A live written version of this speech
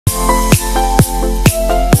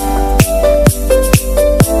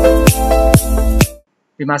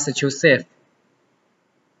we must choose safe,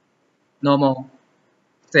 normal,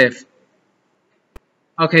 safe.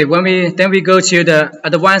 Okay, then we go to the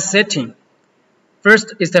advanced setting.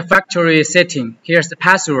 First is the factory setting. Here's the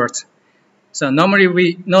password. So normally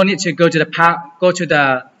we no need to go to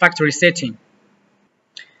the factory setting.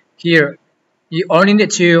 Here you only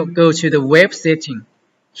need to go to the wave setting.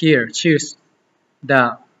 Here choose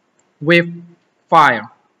the wave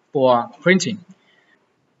file for printing.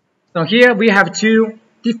 So here we have two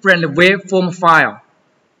different waveform file.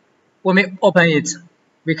 When we open it,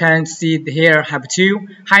 we can see here have two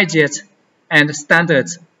highjet and standard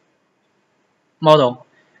model.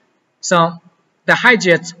 So the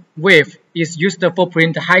highjet wave is used for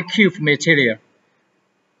print high cube material.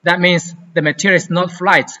 That means the material is not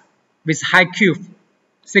flat with high cube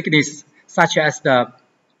thickness, such as the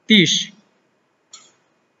dish,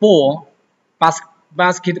 ball,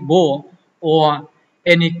 basketball, or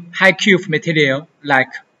any high cube material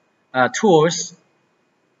like tools,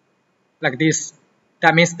 like this.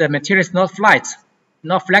 That means the material is not flat,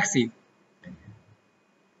 not flexy.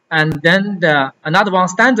 And then another one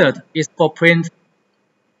standard is for print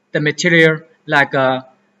the material like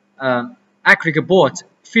acrylic board,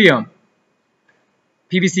 film,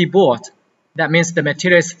 PVC board. That means the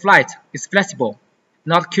material is flat, is flexible,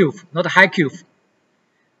 not cube, not high cube.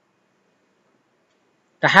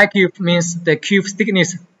 The high cube means the cube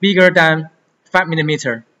thickness bigger than 5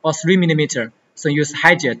 mm or 3 mm, so use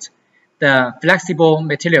highjet. The flexible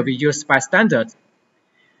material we use by standard.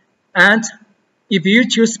 And if you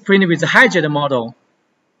choose print with the highjet model,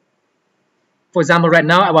 for example, right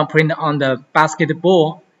now I want to print on the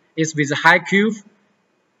basketball, is with a high cube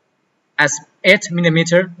as 8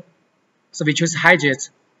 mm, so we choose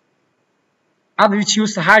highjet. After we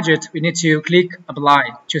choose the highjet, we need to click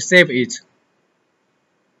apply to save it.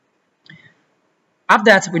 After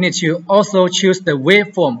that, we need to also choose the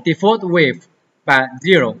waveform, default wave by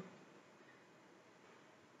 0.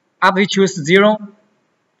 After we choose 0,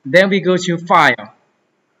 then we go to File.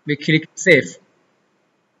 We click Save.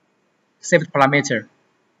 Save the parameter.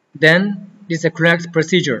 Then this is the correct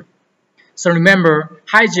procedure. So remember,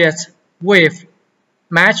 highjet wave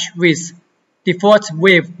match with default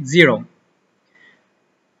wave 0.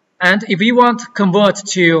 And if you want to convert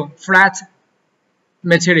to flat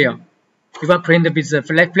material, we want to print with the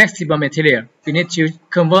flexible material, we need to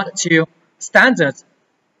convert to standard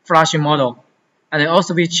flashing model. And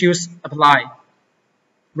also we choose apply,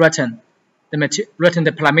 return the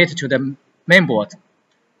parameter to the mainboard.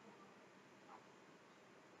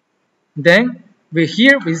 Then we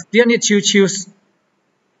still need to choose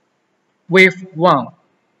wave 1.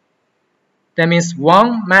 That means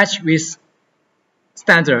 1 match with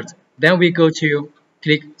standard. Then we go to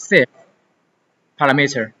click save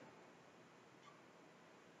parameter.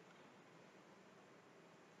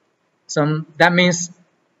 So that means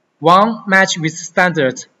 1 match with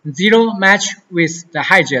standard, 0 match with the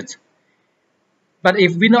highjet. But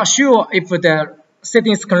if we're not sure if the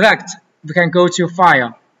setting is correct, we can go to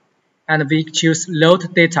File and we choose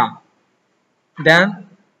Load Data. Then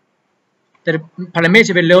the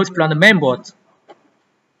parameter will load from the mainboard.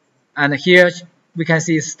 And here we can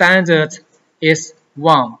see standard is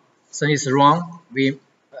 1, so it's wrong.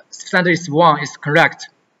 Standard is 1 is correct.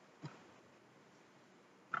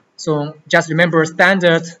 So just remember,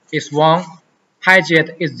 standard is 1,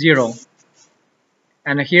 highjet is 0.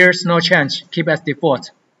 And here's no change, keep as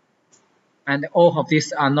default. And all of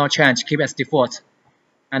these are no change, keep as default.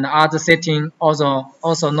 And other setting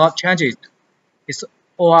also not changed. It's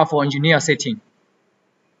all for engineer setting.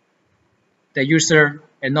 The user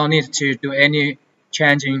has no need to do any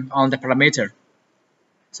changing on the parameter.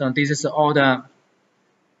 So this is all that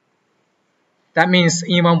means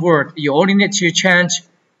in one word, you only need to change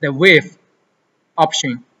the wave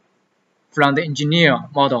option from the engineer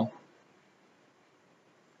model.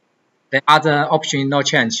 The other option no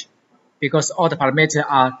change because all the parameters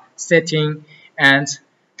are setting and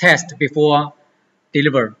test before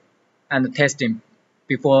deliver and testing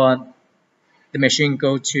before the machine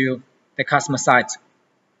go to the customer site.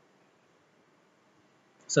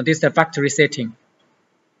 So this is the factory setting.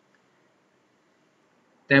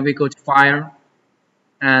 Then we go to File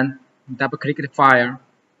and double click the file.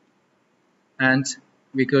 And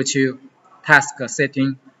we go to task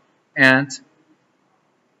setting and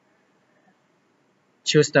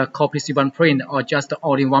choose the copies you want to print or just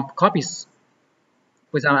only one copies.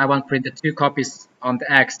 For example, I want to print 2 copies on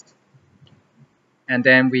the X. And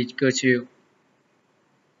then we go to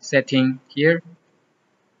setting here.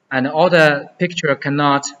 And all the picture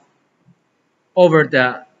cannot over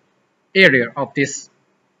the area of this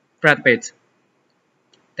flat bed.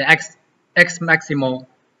 The X maximal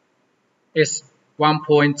is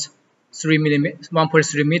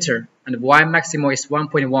 1.3 meter, and Y maximum is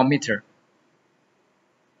 1.1 meter.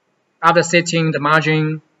 After setting the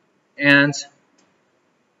margin and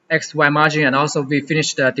XY margin, and also we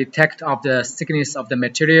finished the detect of the thickness of the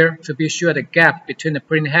material to be sure the gap between the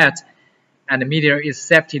print head and the media is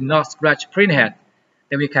safety not scratch print head.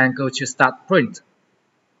 Then we can go to start print.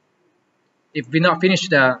 If we not finish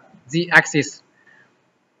the Z-axis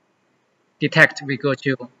detect, we go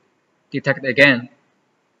to detect again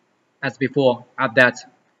as before. After that,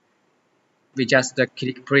 we just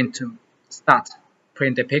click print to start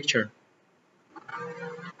print the picture.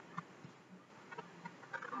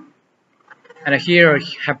 And here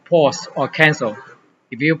have pause or cancel.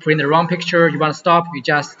 If you print the wrong picture, you want to stop, you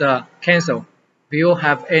just cancel. If you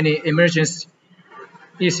have any emergency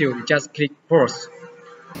issue, you just click pause.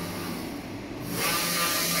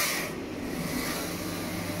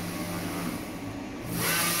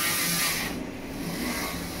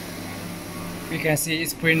 We can see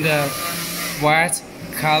it's print the white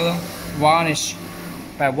color varnish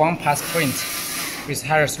by one pass print with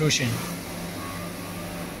high resolution.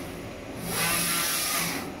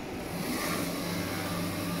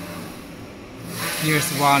 Here's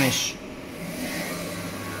the varnish.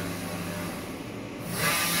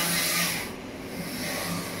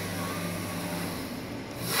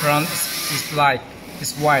 Front is black,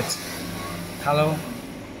 is white color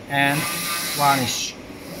and varnish.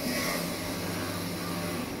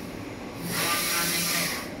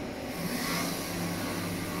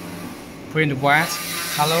 Print white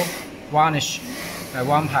color varnish by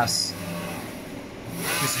one pass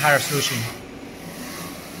with high resolution.